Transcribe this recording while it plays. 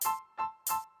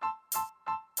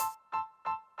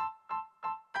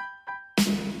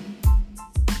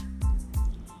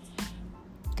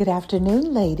Good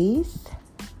afternoon, ladies.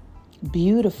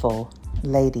 Beautiful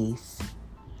ladies.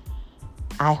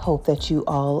 I hope that you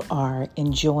all are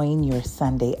enjoying your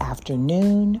Sunday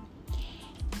afternoon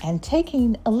and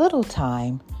taking a little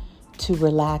time to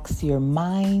relax your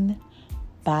mind,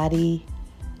 body,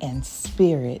 and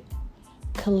spirit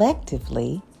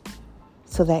collectively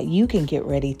so that you can get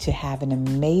ready to have an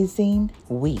amazing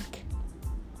week.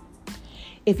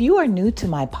 If you are new to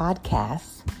my podcast,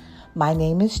 my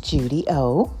name is Judy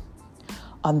O.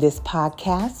 On this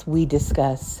podcast, we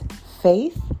discuss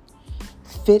faith,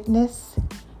 fitness,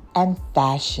 and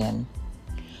fashion.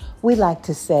 We like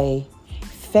to say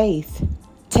faith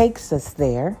takes us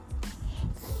there,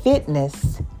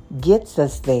 fitness gets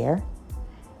us there,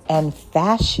 and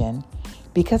fashion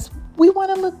because we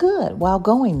want to look good while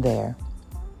going there.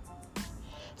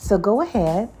 So go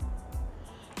ahead,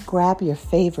 grab your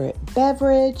favorite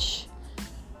beverage,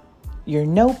 your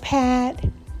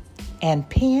notepad and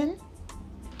pen,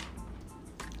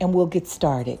 and we'll get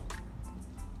started.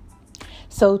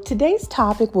 So today's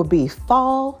topic will be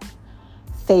fall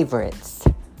favorites.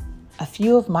 A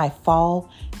few of my fall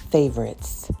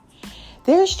favorites.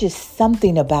 There's just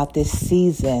something about this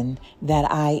season that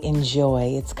I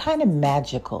enjoy. It's kind of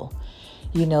magical.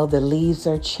 You know, the leaves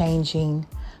are changing,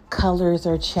 colors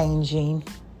are changing,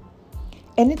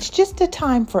 and it's just a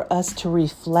time for us to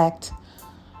reflect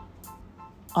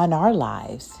on our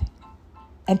lives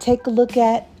and take a look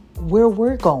at where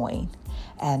we're going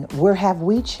and where have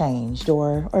we changed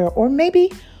or maybe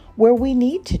where we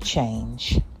need to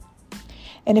change.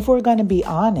 And if we're going to be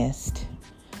honest,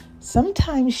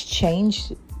 sometimes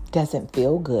change doesn't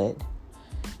feel good.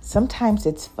 Sometimes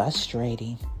it's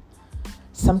frustrating.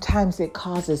 Sometimes it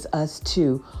causes us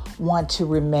to want to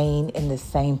remain in the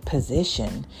same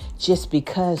position just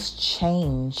because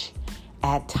change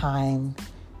at times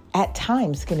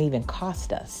can even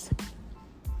cost us.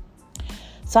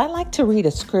 So I like to read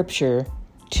a scripture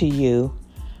to you.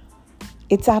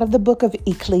 It's out of the book of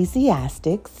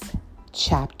Ecclesiastes,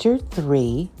 chapter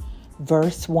 3,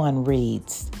 verse 1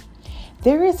 reads,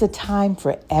 "There is a time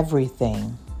for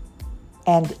everything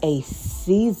and a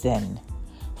season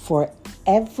for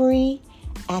every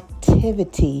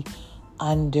activity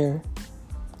under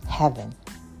heaven."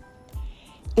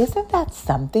 Isn't that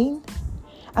something?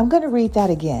 I'm going to read that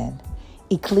again.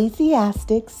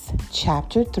 Ecclesiastes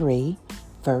chapter 3,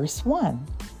 verse 1.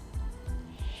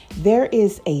 There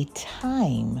is a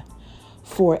time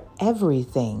for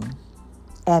everything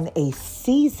and a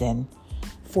season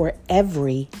for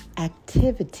every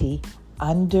activity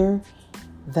under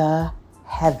the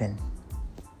heaven.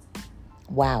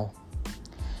 Wow.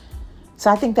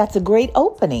 So I think that's a great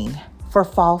opening for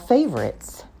fall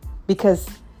favorites because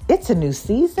it's a new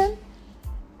season.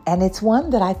 And it's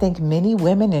one that I think many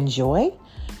women enjoy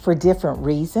for different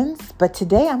reasons. But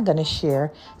today I'm going to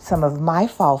share some of my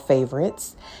fall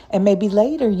favorites. And maybe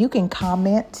later you can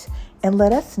comment and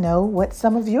let us know what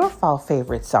some of your fall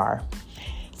favorites are.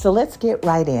 So let's get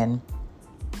right in.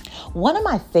 One of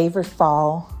my favorite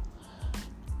fall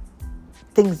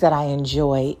things that I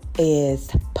enjoy is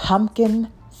pumpkin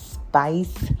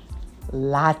spice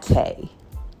latte.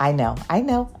 I know.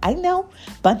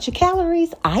 Bunch of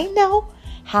calories. I know.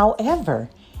 However,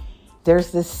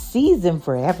 there's this season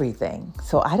for everything.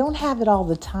 So I don't have it all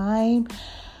the time.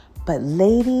 But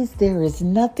ladies, there is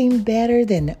nothing better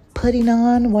than putting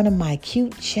on one of my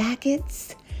cute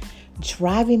jackets,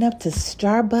 driving up to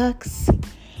Starbucks,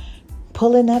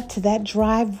 pulling up to that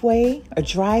driveway or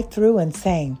drive-through and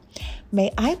saying,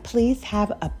 "May I please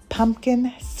have a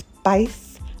pumpkin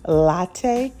spice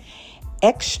latte,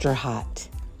 extra hot?"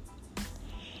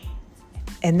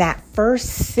 And that first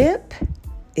sip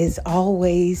is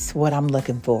always what I'm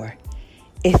looking for.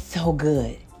 It's so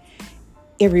good.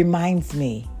 It reminds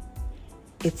me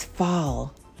it's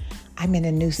fall. I'm in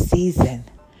a new season.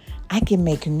 I can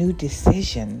make new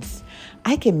decisions.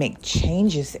 I can make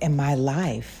changes in my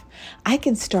life. I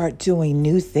can start doing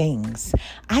new things.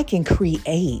 I can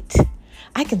create.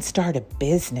 I can start a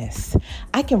business.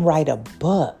 I can write a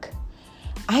book.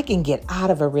 I can get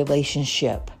out of a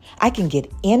relationship. I can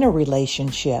get in a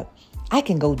relationship. I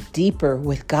can go deeper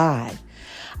with God.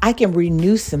 I can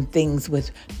renew some things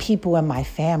with people in my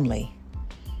family.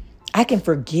 I can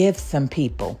forgive some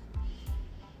people.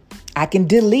 I can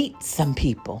delete some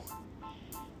people.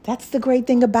 That's the great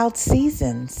thing about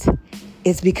seasons.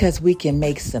 It's because we can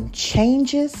make some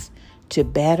changes to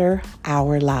better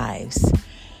our lives.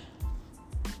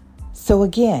 So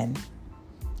again,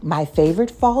 my favorite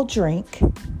fall drink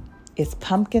is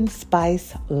pumpkin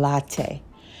spice latte.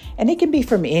 And it can be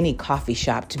from any coffee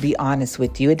shop, to be honest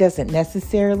with you. It doesn't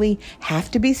necessarily have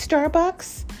to be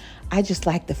Starbucks. I just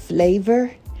like the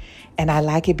flavor And I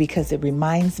like it because it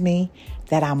reminds me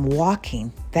that I'm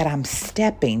walking, that I'm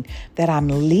stepping, that I'm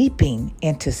leaping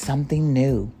into something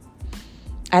new.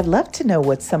 I'd love to know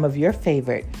what some of your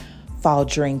favorite fall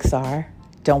drinks are.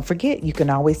 Don't forget, you can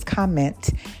always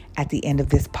comment at the end of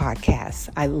this podcast.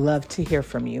 I love to hear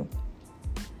from you.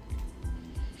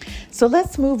 So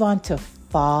let's move on to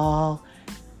fall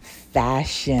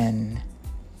fashion.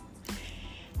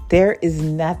 There is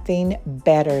nothing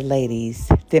better, ladies,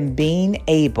 than being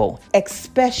able,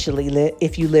 especially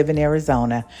if you live in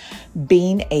Arizona,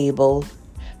 being able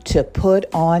to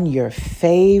put on your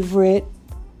favorite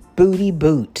booty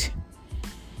boot.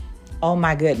 Oh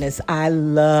my goodness, I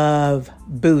love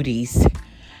booties.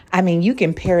 I mean, you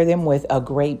can pair them with a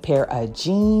great pair of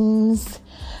jeans.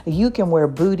 You can wear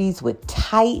booties with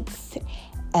tights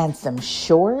and some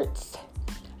shorts.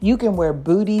 You can wear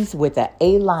booties with an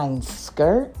A-line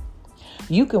skirt.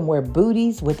 You can wear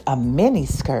booties with a mini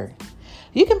skirt.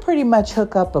 You can pretty much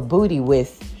hook up a booty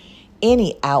with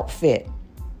any outfit.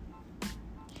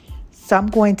 So I'm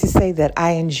going to say that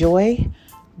I enjoy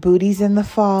booties in the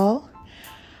fall.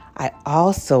 I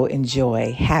also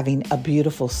enjoy having a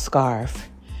beautiful scarf.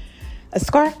 A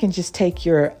scarf can just take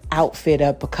your outfit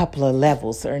up a couple of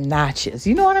levels or notches.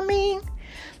 You know what I mean?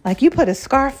 Like you put a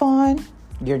scarf on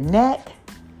your neck.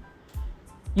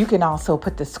 You can also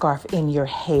put the scarf in your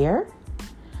hair.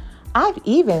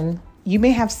 You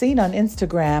may have seen on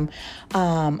Instagram,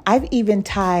 I've even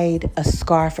tied a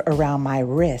scarf around my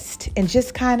wrist and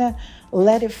just kind of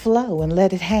let it flow and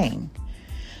let it hang.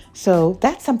 So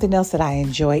that's something else that I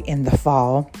enjoy in the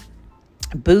fall.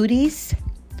 Booties,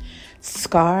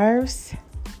 scarves.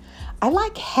 I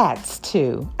like hats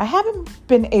too. I haven't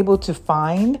been able to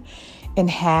find a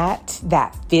hat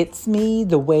that fits me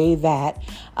the way that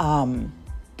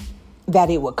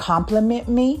it would complement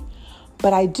me.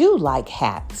 But I do like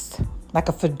hats, like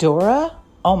a fedora.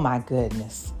 Oh my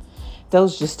goodness.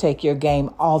 Those just take your game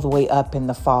all the way up in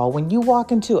the fall. When you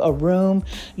walk into a room,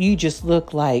 you just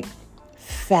look like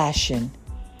fashion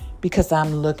because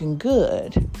I'm looking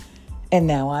good. And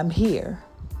now I'm here.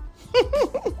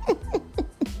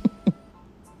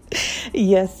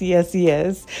 Yes.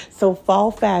 So fall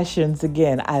fashions,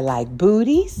 again, I like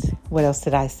booties. What else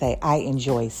did I say? I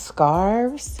enjoy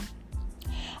scarves.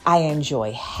 I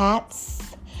enjoy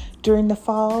hats during the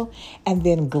fall, and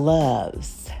then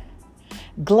gloves.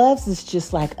 Gloves is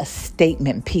just like a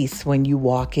statement piece when you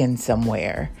walk in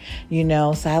somewhere,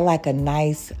 so I like a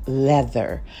nice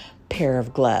leather pair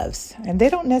of gloves, and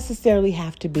they don't necessarily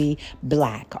have to be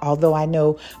black, although I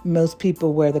know most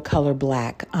people wear the color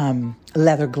black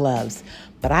leather gloves,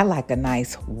 but I like a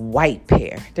nice white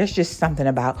pair. There's just something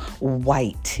about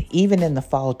white. Even in the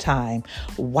fall time,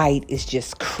 white is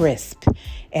just crisp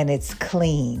and it's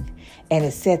clean and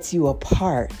it sets you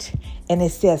apart and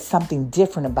it says something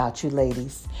different about you,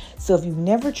 ladies. So if you've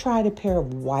never tried a pair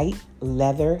of white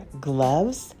leather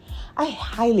gloves, I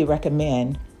highly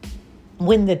recommend,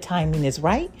 when the timing is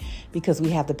right, because we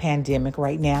have the pandemic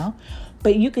right now,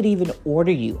 but you could even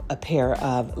order you a pair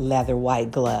of leather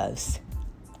white gloves.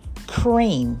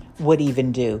 Cream would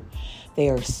even do. They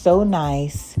are so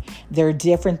nice. They're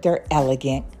different. They're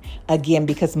elegant. Again,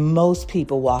 because most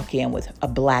people walk in with a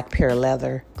black pair of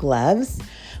leather gloves,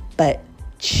 but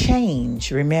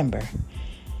change, remember,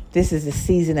 this is a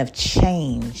season of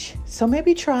change. So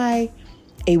maybe try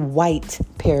a white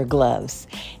pair of gloves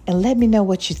and let me know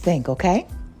what you think, okay?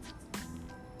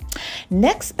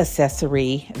 Next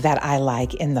accessory that I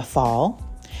like in the fall,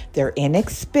 they're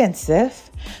inexpensive,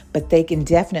 but they can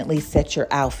definitely set your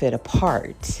outfit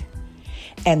apart.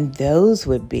 And those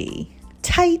would be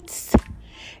tights.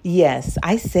 Yes,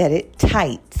 I said it,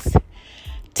 tights.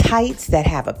 Tights that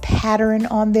have a pattern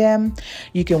on them.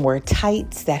 You can wear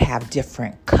tights that have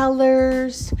different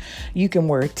colors. You can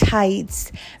wear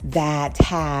tights that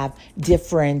have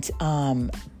different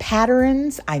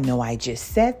patterns. I know I just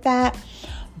said that,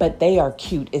 but they are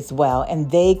cute as well,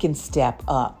 and they can step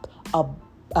up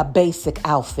a basic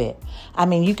outfit. I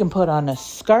mean, you can put on a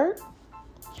skirt,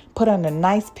 put on a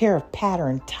nice pair of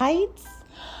patterned tights,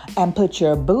 and put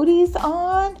your booties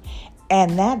on,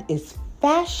 and that is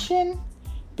fashion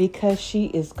because she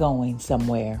is going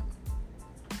somewhere.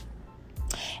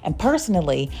 And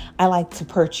personally, I like to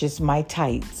purchase my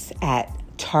tights at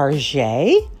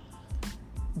Target,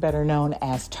 better known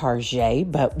as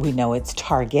Target, but we know it's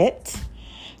Target.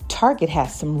 Target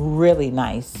has some really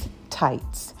nice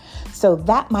tights. So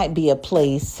that might be a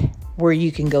place where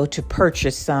you can go to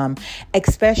purchase some,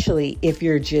 especially if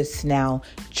you're just now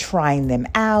trying them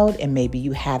out and maybe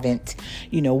you haven't,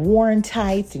 worn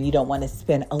tights and you don't want to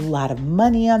spend a lot of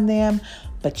money on them.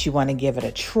 but you want to give it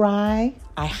a try,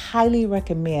 I highly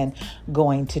recommend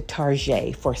going to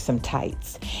Target for some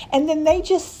tights. And then they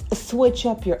just switch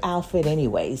up your outfit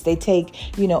anyways. They take,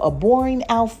 a boring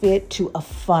outfit to a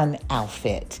fun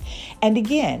outfit. And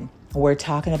again, we're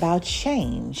talking about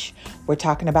change. We're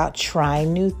talking about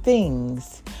trying new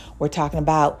things. We're talking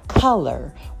about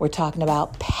color. We're talking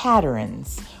about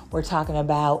patterns. We're talking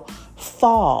about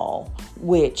fall,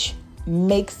 which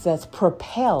makes us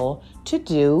propel to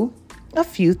do a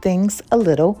few things a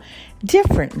little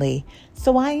differently.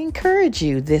 So I encourage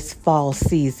you this fall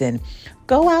season,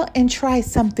 go out and try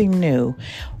something new.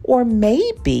 Or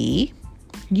maybe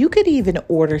you could even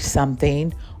order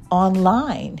something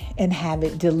online and have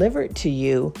it delivered to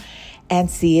you and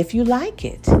see if you like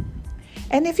it.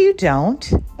 And if you don't,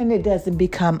 and it doesn't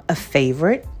become a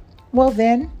favorite, well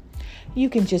then you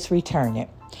can just return it.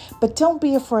 But don't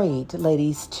be afraid,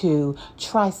 ladies, to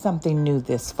try something new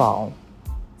this fall.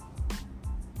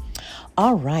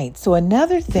 All right, so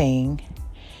another thing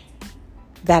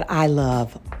that I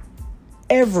love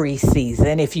every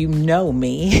season, if you know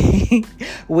me,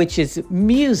 which is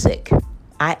music.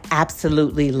 I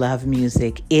absolutely love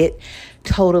music. It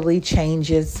totally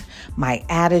changes my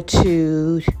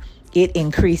attitude. It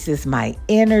increases my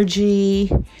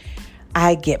energy.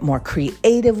 I get more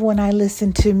creative when I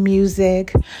listen to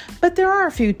music. But there are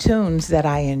a few tunes that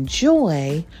I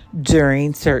enjoy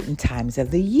during certain times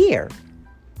of the year.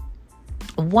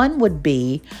 One would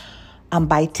be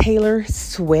by Taylor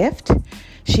Swift.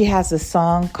 She has a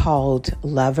song called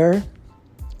Lover.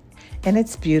 And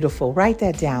it's beautiful. Write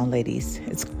that down, ladies.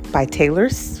 It's by Taylor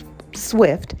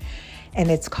Swift, and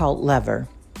it's called Lover.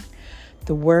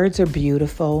 The words are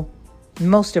beautiful.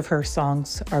 Most of her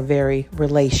songs are very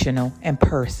relational and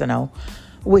personal,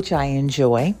 which I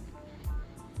enjoy.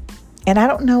 And I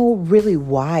don't know really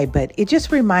why, but it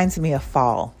just reminds me of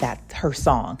fall, that her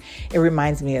song. It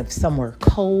reminds me of somewhere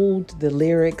cold, the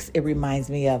lyrics. It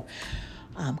reminds me of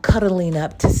cuddling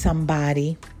up to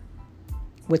somebody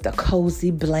with a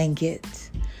cozy blanket,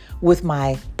 with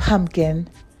my pumpkin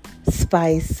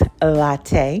spice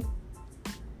latte.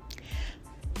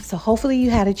 So hopefully you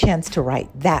had a chance to write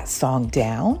that song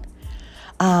down.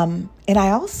 And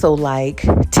I also like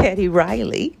Teddy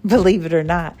Riley, believe it or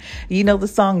not. You know the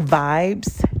song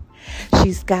Vibes?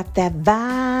 She's got that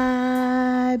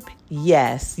vibe.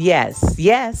 Yes,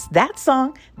 that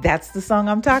song. That's the song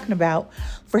I'm talking about.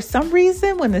 For some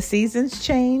reason, when the seasons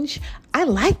change, I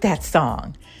like that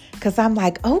song. Because I'm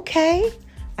like, okay,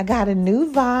 I got a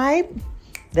new vibe.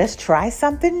 Let's try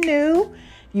something new.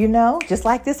 Just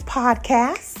like this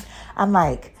podcast. I'm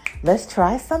like, let's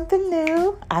try something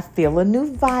new. I feel a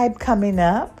new vibe coming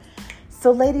up.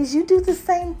 So ladies, you do the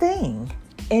same thing.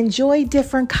 Enjoy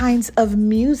different kinds of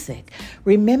music.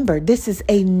 Remember, this is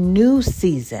a new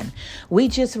season. We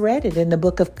just read it in the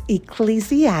book of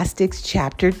Ecclesiastes,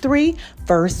 chapter 3,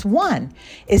 verse 1.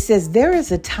 It says, there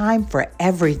is a time for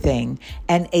everything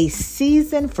and a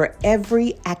season for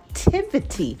every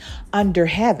activity under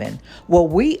heaven. Well,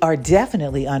 we are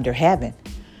definitely under heaven.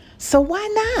 So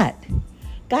why not?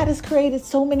 God has created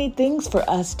so many things for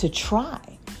us to try.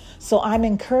 So I'm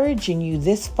encouraging you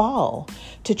this fall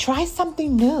to try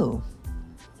something new.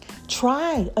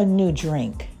 Try a new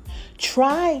drink.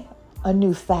 Try a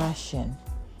new fashion.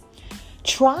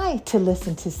 Try to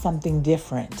listen to something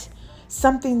different,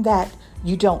 something that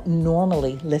you don't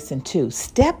normally listen to.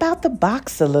 Step out the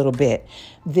box a little bit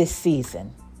this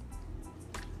season.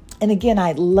 And again,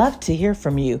 I'd love to hear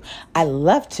from you. I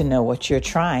love to know what you're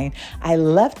trying. I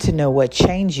love to know what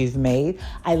change you've made.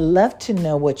 I love to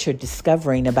know what you're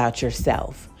discovering about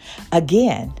yourself.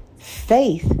 Again,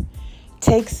 faith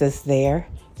takes us there.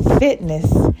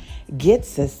 Fitness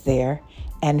gets us there.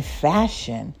 And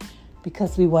fashion,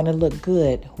 because we want to look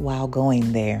good while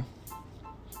going there.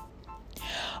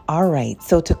 All right.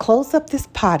 So to close up this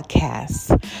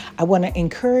podcast, I want to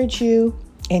encourage you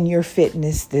in your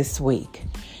fitness this week.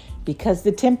 Because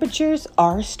the temperatures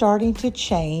are starting to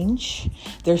change.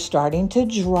 They're starting to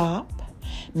drop.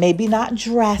 Maybe not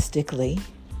drastically.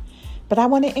 But I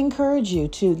want to encourage you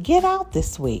to get out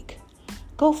this week.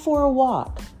 Go for a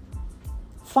walk.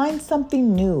 Find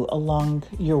something new along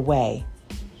your way.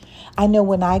 I know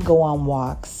when I go on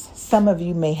walks, some of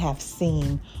you may have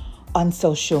seen on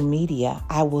social media,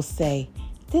 I will say,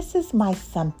 this is my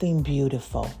something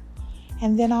beautiful.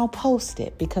 And then I'll post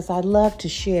it because I love to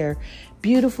share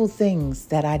beautiful things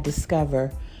that I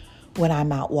discover when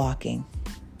I'm out walking.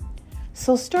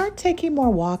 So start taking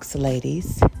more walks,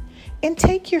 ladies, and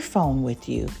take your phone with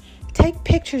you. Take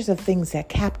pictures of things that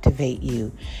captivate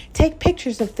you. Take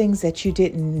pictures of things that you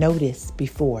didn't notice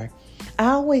before.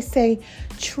 I always say,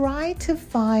 try to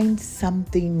find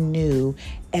something new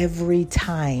every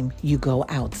time you go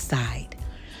outside.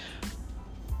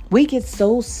 We get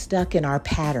so stuck in our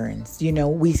patterns. You know,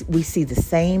 we see the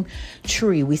same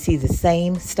tree, we see the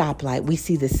same stoplight, we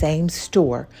see the same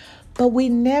store, but we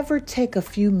never take a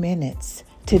few minutes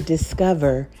to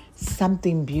discover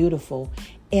something beautiful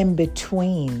in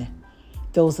between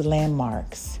those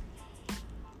landmarks.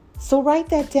 So write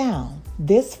that down.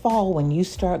 This fall, when you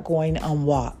start going on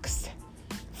walks,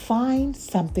 find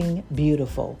something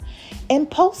beautiful and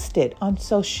post it on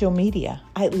social media.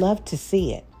 I'd love to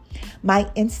see it. My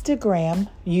Instagram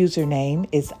username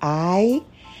is I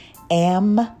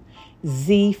am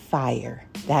ZFire.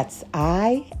 That's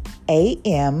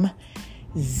IAMZFIRE.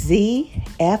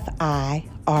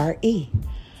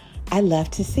 I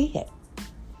love to see it.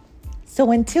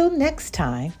 So until next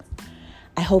time,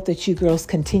 I hope that you girls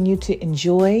continue to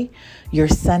enjoy your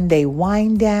Sunday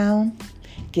wind down.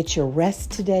 Get your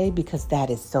rest today because that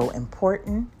is so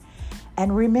important.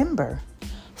 And remember,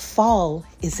 fall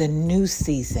is a new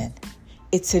season.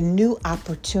 It's a new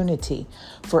opportunity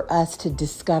for us to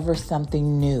discover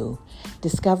something new,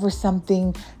 discover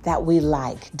something that we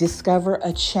like, discover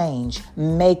a change,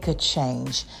 make a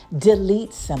change,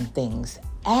 delete some things,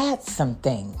 add some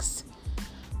things,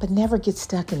 but never get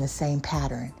stuck in the same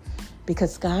pattern.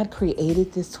 Because God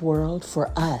created this world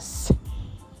for us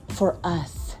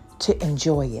to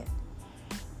enjoy it.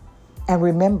 And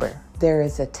remember, there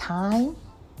is a time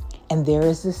and there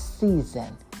is a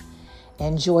season.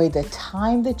 Enjoy the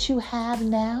time that you have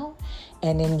now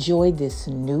and enjoy this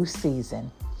new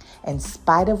season. In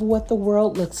spite of what the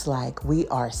world looks like, we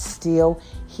are still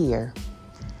here.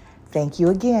 Thank you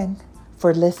again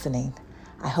for listening.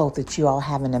 I hope that you all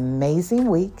have an amazing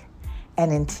week.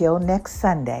 And until next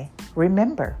Sunday,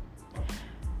 remember,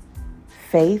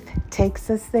 faith takes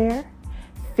us there,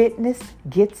 fitness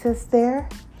gets us there,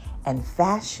 and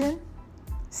fashion,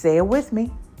 say it with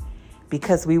me,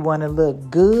 because we want to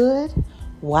look good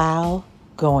while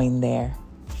going there.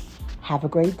 Have a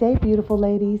great day, beautiful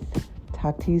ladies.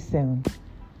 Talk to you soon.